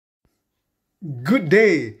Good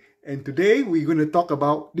day, and today we're going to talk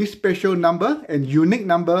about this special number and unique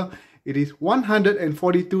number. It is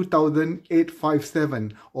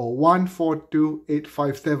 142,857 or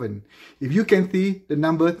 142,857. If you can see, the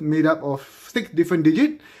numbers made up of 6 different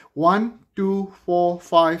digits, 1, 2, 4,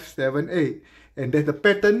 5, 7, 8. And there's a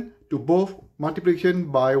pattern to both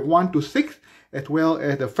multiplication by 1 to 6 as well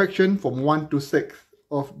as the fraction from 1 to 6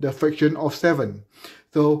 of the fraction of 7.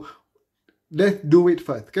 So let's do it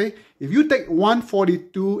first, okay? If you take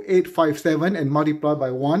 142,857 and multiply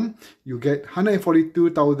by 1, you get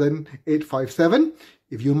 142,857.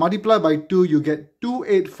 If you multiply by 2, you get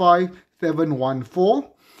 285,714.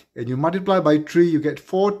 And you multiply by 3, you get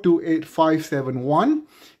 428,571.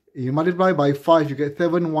 You multiply by 5, you get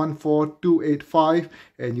 714,285.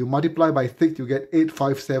 And you multiply by 6, you get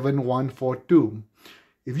 857,142.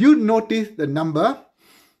 If you notice the number,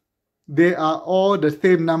 they are all the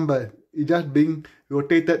same number. It's just being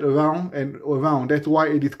rotated around and around. That's why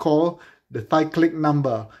it is called the cyclic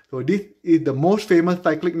number. So this is the most famous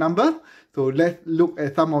cyclic number. So let's look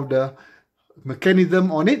at some of the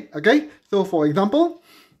mechanism on it. Okay. So for example,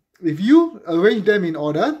 if you arrange them in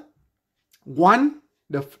order, 1,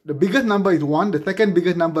 the biggest number is 1, the second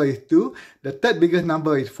biggest number is 2, the third biggest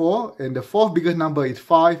number is 4, and the fourth biggest number is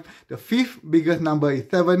 5, the fifth biggest number is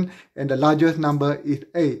 7, and the largest number is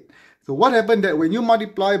 8. So what happened that when you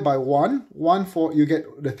multiply by 1, you get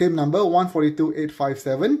the same number,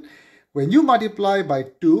 142,857. When you multiply by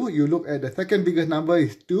 2, you look at the second biggest number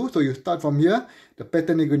is 2. So you start from here. The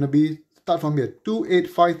pattern is going to be start from here,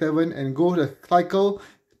 2857, and go the cycle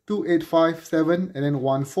 2857 and then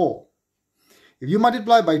 14. If you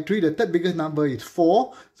multiply by 3, the third biggest number is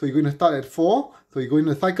 4. So you're going to start at 4. So you're going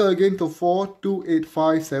to cycle again to 4,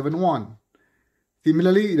 28571.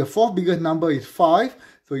 Similarly, the fourth biggest number is 5.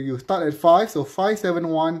 So you start at 5, so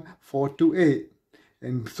 571,428,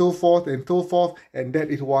 and so forth, and that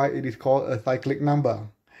is why it is called a cyclic number.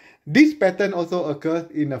 This pattern also occurs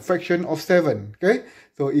in a fraction of 7, okay?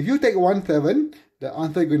 So if you take 7, the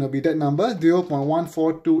answer is going to be that number,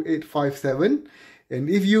 0.142857, and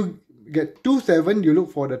if you get 7, you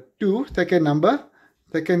look for the second number.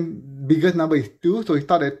 Second biggest number is 2, so you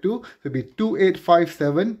start at 2, so it will be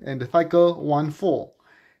 2857, and the cycle 14.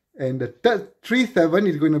 And the third 37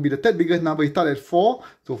 is going to be the third biggest number. You start at 4,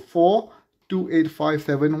 so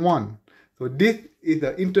 428,571. So this is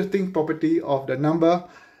the interesting property of the number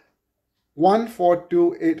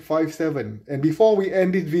 142,857. And before we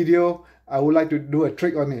end this video, I would like to do a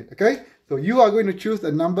trick on it. Okay, so you are going to choose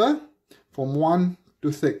a number from 1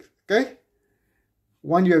 to 6. Okay,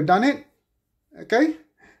 once you have done it, okay,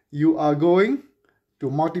 you are going to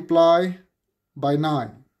multiply by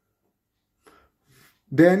 9.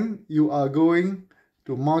 Then you are going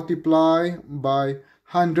to multiply by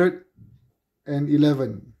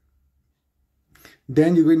 111.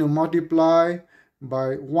 Then you're going to multiply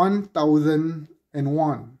by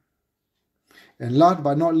 1001. And last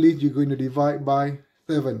but not least, you're going to divide by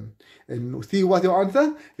 7. And see what's your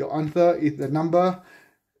answer? Your answer is the number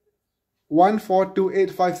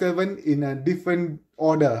 142,857 in a different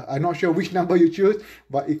order. I'm not sure which number you choose,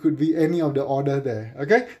 but it could be any of the order there.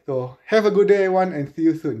 Okay, so have a good day everyone and see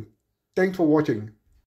you soon. Thanks for watching.